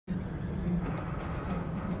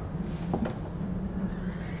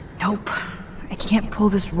Nope. I can't pull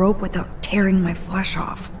this rope without tearing my flesh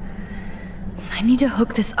off. I need to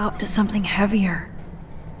hook this up to something heavier.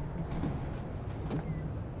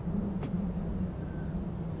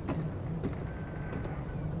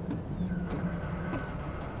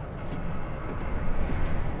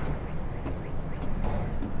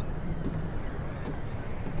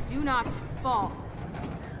 Do not fall.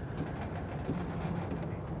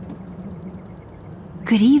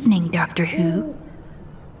 Good evening, Doctor Who.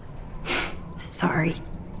 Sorry.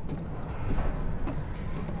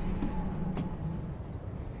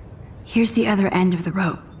 Here's the other end of the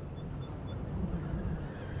rope.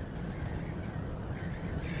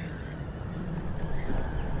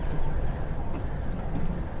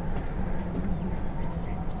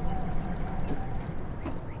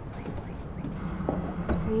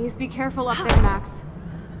 Please be careful up there, Max.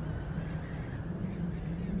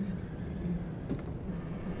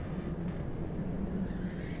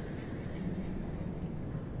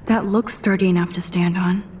 That looks sturdy enough to stand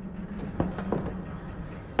on.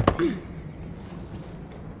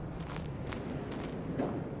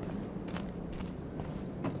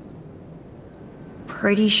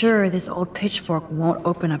 Pretty sure this old pitchfork won't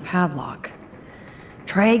open a padlock.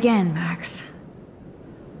 Try again, Max.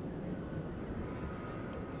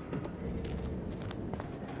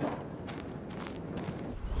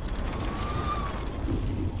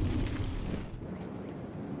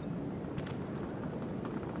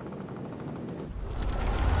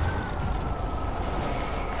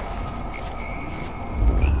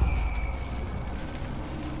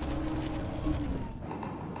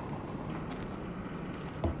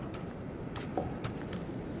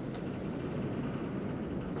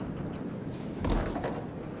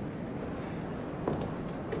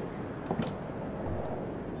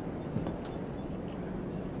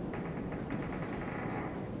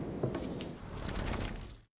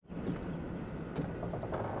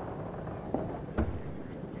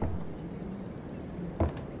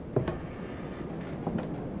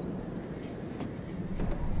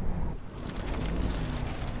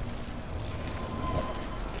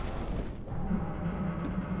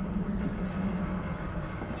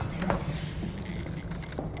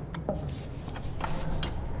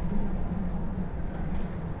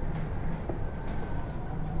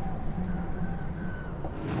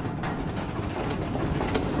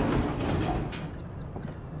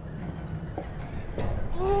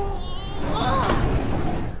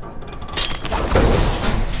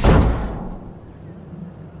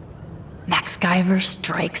 MacGyver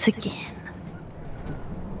strikes again.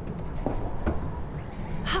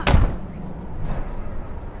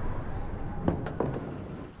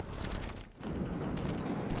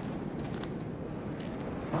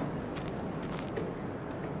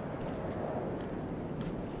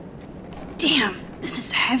 Damn, this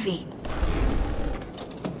is heavy.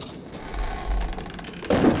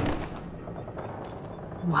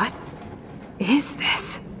 What is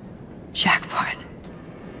this? Jackpot.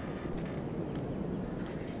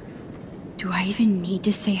 Do I even need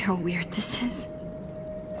to say how weird this is?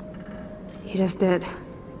 He just did.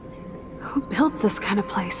 Who built this kind of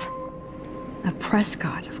place? A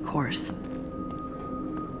Prescott, of course.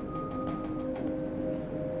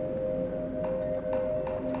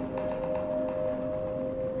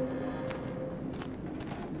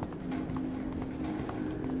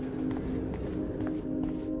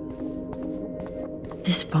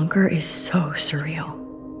 This bunker is so surreal.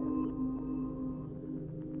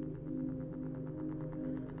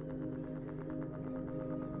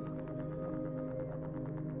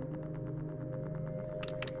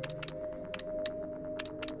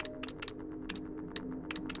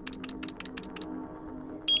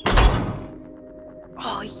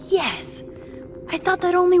 Oh, yes! I thought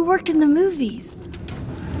that only worked in the movies.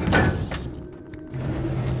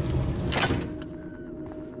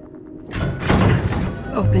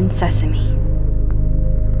 Open sesame.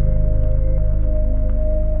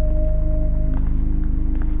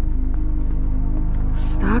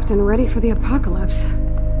 Stocked and ready for the apocalypse.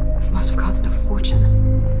 This must have cost a fortune.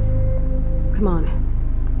 Come on.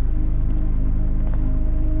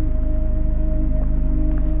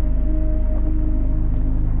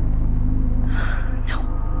 No.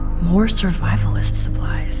 More survivalist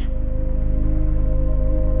supplies.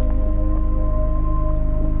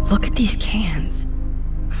 Look at these cans.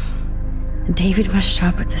 David must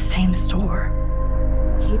shop at the same store.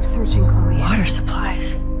 Keep searching, Chloe. Water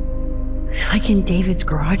supplies. It's like in David's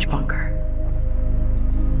garage bunker.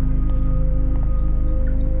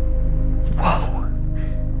 Whoa.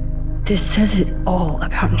 This says it all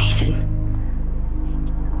about Nathan.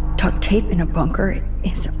 Duct tape in a bunker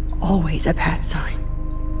is always a bad sign.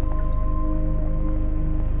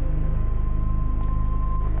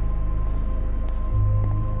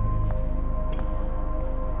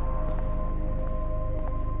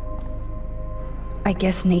 I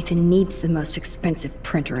guess Nathan needs the most expensive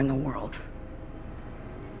printer in the world.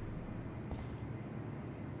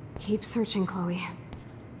 Keep searching, Chloe.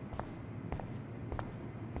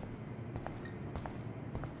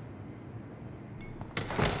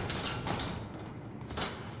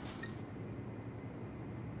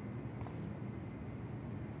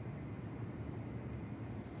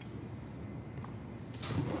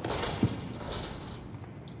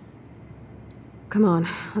 Come on,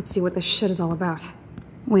 let's see what this shit is all about.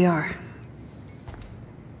 We are.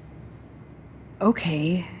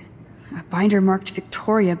 Okay. A binder marked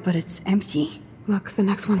Victoria, but it's empty. Look, the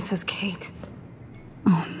next one says Kate.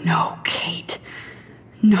 Oh no, Kate.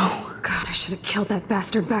 No. God, I should have killed that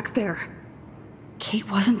bastard back there.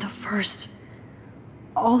 Kate wasn't the first.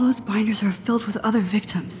 All those binders are filled with other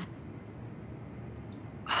victims.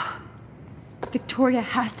 Victoria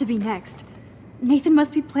has to be next. Nathan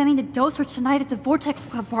must be planning to dose her tonight at the Vortex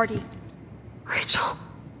Club party. Rachel.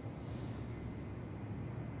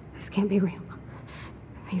 This can't be real.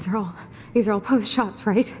 These are all post shots,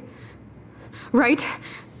 right? Right?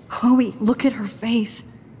 Chloe, look at her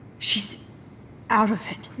face. She's out of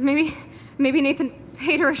it. Maybe Nathan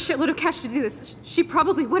paid her a shitload of cash to do this. She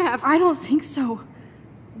probably would have. I don't think so.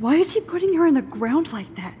 Why is he putting her in the ground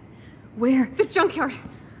like that? Where? The junkyard.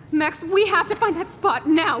 Max, we have to find that spot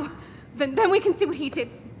now. Then we can see what he did.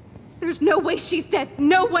 There's no way she's dead.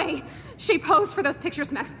 No way. She posed for those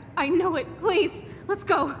pictures, Max. I know it. Please, let's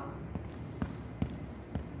go.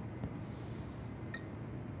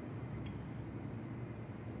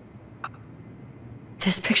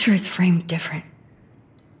 This picture is framed different.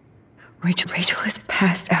 Rachel is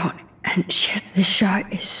passed out, and this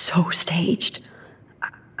shot is so staged.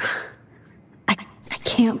 I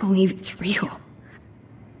can't believe it's real.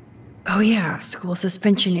 Oh yeah, school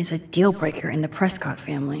suspension is a deal breaker in the Prescott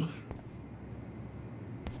family.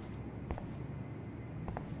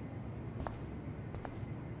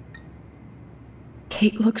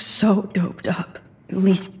 Kate looks so doped up. At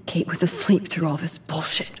least Kate was asleep through all this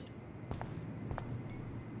bullshit.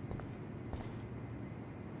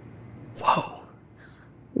 Whoa.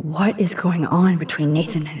 What is going on between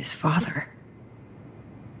Nathan and his father?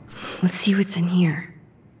 Let's see what's in here.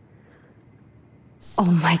 Oh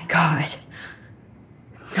my God.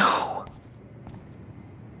 No.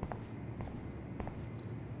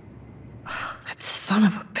 That son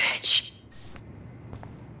of a bitch.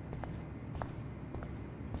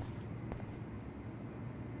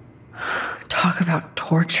 Talk about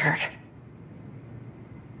tortured.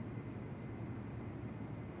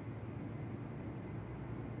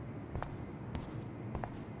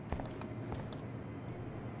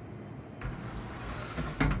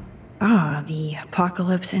 Ah, the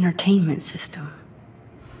Apocalypse Entertainment System.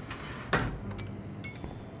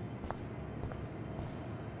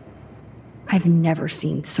 I've never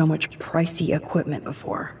seen so much pricey equipment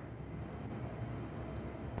before.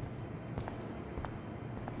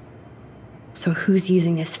 So who's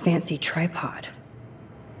using this fancy tripod?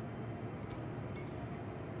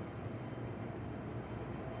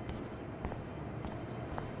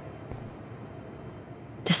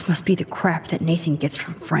 This must be the crap that Nathan gets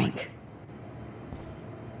from Frank.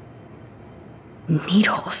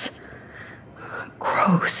 Needles.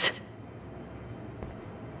 Gross.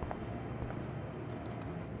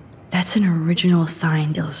 That's an original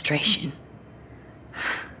signed illustration.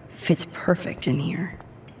 Fits perfect in here.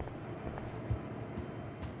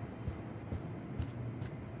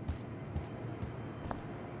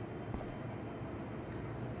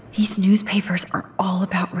 These newspapers are all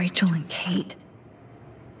about Rachel and Kate.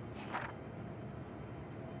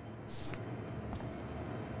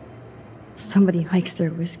 Somebody likes their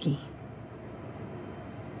whiskey.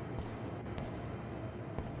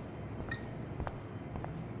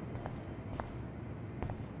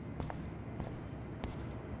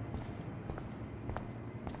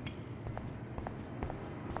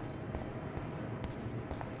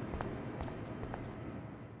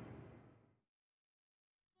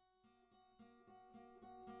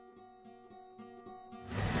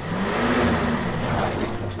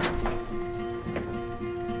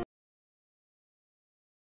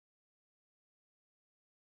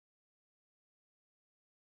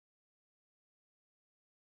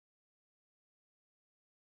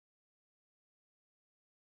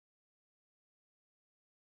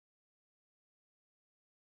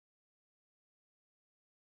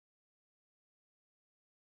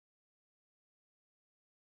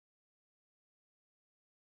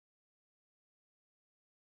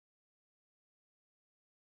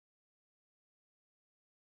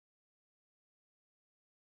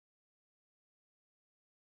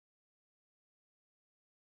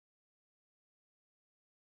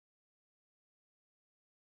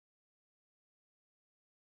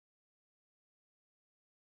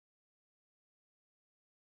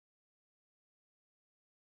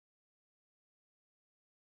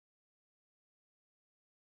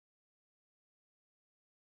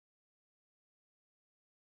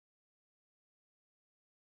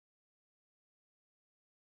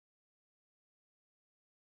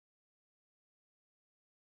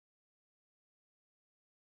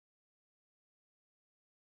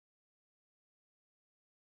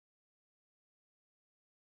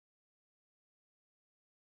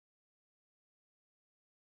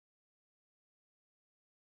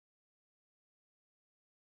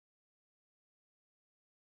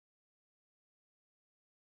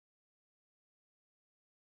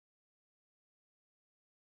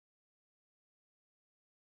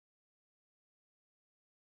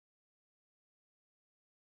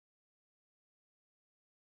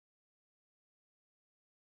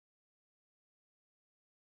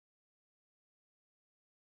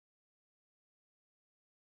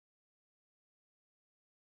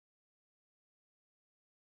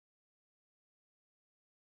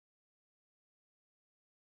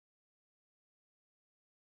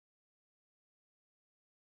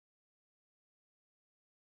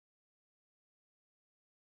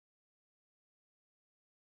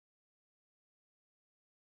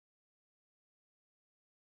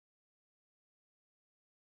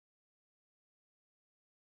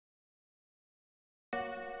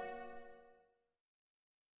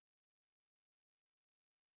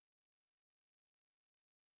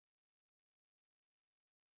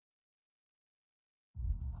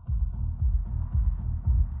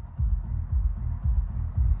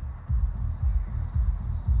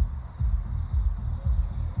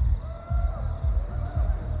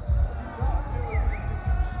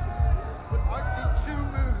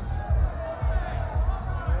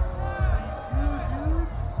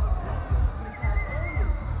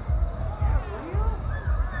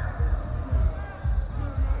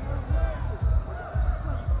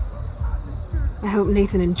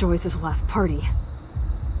 Nathan enjoys his last party.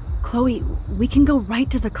 Chloe, we can go right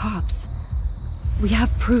to the cops. We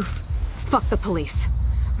have proof. Fuck the police.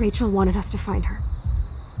 Rachel wanted us to find her.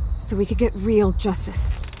 So we could get real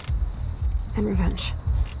justice. And revenge.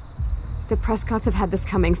 The Prescotts have had this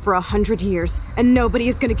coming for 100 years, and nobody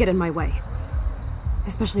is gonna get in my way.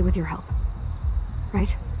 Especially with your help.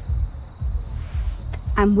 Right?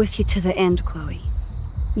 I'm with you to the end, Chloe.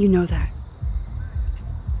 You know that.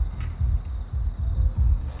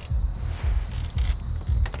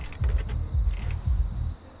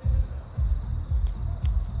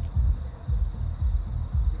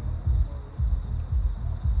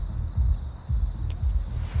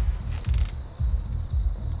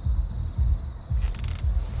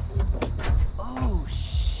 Oh,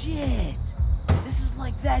 shit! This is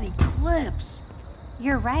like that eclipse!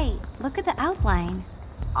 You're right. Look at the outline.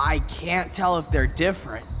 I can't tell if they're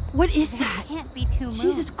different. What is There that? can't be two moons.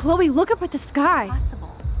 Jesus, Chloe, look up at the sky.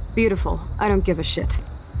 Possible. Beautiful. I don't give a shit.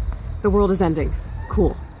 The world is ending.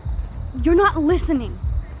 Cool. You're not listening.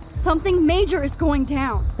 Something major is going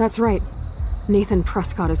down. That's right. Nathan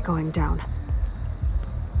Prescott is going down.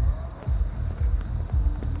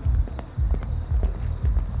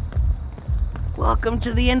 Welcome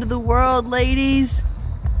to the end of the world, ladies!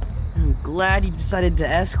 I'm glad you decided to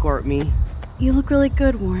escort me. You look really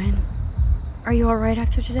good, Warren. Are you alright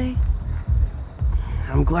after today?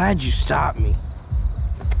 I'm glad you stopped me.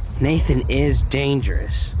 Nathan is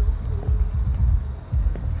dangerous.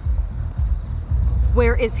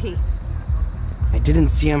 Where is he? I didn't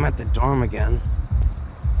see him at the dorm again.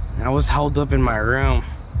 I was held up in my room.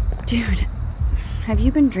 Dude, have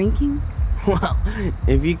you been drinking? Well,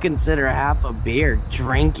 if you consider half a beer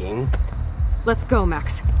drinking. Let's go,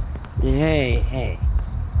 Max. Hey.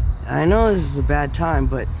 I know this is a bad time,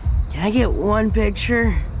 but can I get one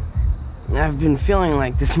picture? I've been feeling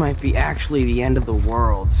like this might be actually the end of the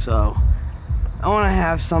world, so I want to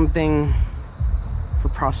have something for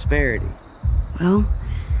prosperity. Well,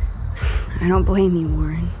 I don't blame you,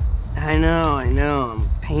 Warren. I know, I'm a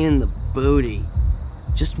pain in the booty.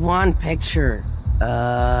 Just one picture.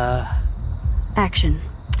 Action.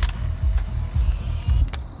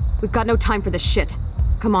 We've got no time for this shit.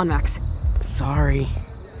 Come on, Max. Sorry.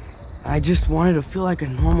 I just wanted to feel like a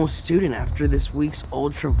normal student after this week's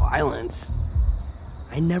ultra-violence.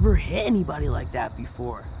 I never hit anybody like that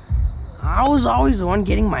before. I was always the one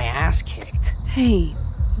getting my ass kicked. Hey,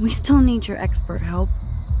 we still need your expert help.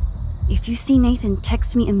 If you see Nathan,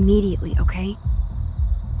 text me immediately, okay?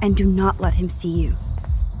 And do not let him see you.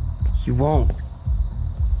 He won't.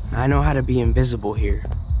 I know how to be invisible here.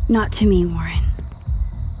 Not to me, Warren.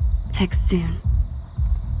 Text soon.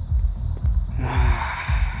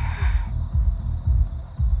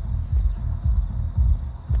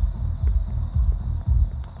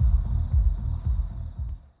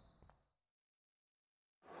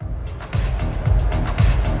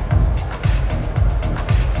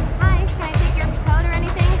 Hi, can I take your code or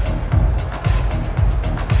anything?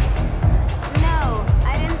 No,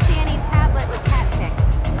 I didn't see any tablet with cat pics.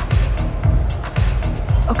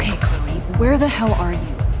 Okay, Chloe, where the hell are you?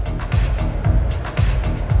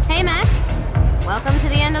 Hey, Max. Welcome to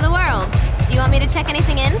the end of the world. Do you want me to check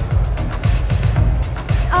anything in?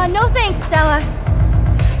 No thanks, Stella.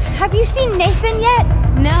 Have you seen Nathan yet?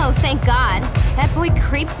 No, thank God. That boy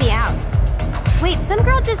creeps me out. Wait, some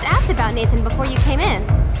girl just asked about Nathan before you came in.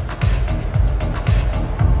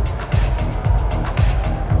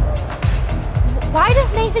 Why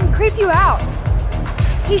does Nathan creep you out?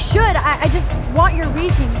 He should. I just want your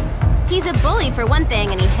reasons. He's a bully for one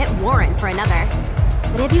thing, and he hit Warren for another.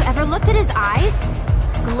 But have you ever looked at his eyes?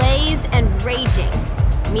 Glazed and raging.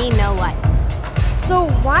 Me no like. So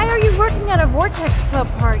why are you working at a Vortex Club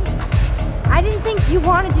party? I didn't think you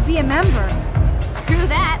wanted to be a member. Screw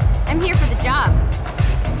that. I'm here for the job.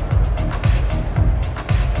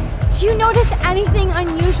 Do you notice anything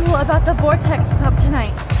unusual about the Vortex Club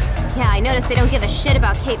tonight? Yeah, I noticed they don't give a shit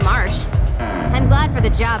about Kate Marsh. I'm glad for the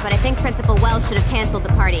job, but I think Principal Wells should have canceled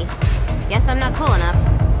the party. Guess I'm not cool enough.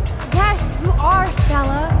 Yes, you are,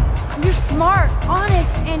 Stella. You're smart,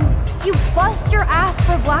 honest, and you bust your ass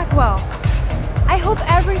for Blackwell. I hope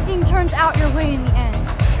everything turns out your way in the end.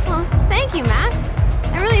 Well, thank you, Max.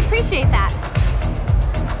 I really appreciate that.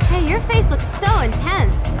 Hey, your face looks so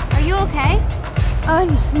intense. Are you okay?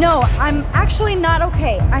 No, I'm actually not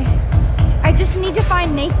okay. I just need to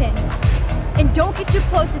find Nathan. And don't get too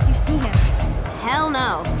close if you see him. Hell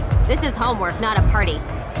no. This is homework, not a party.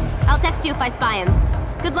 I'll text you if I spy him.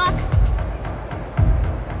 Good luck.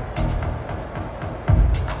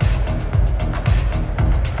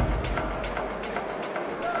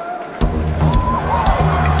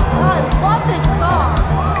 Oh, I love this song.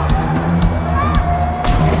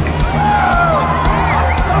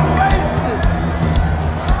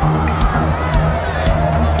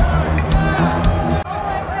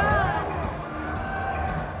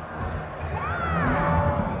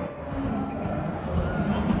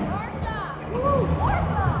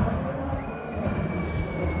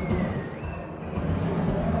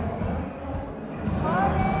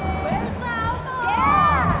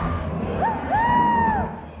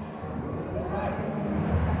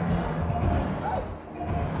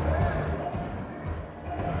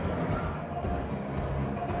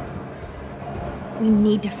 We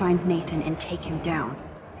need to find Nathan and take him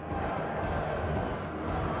down.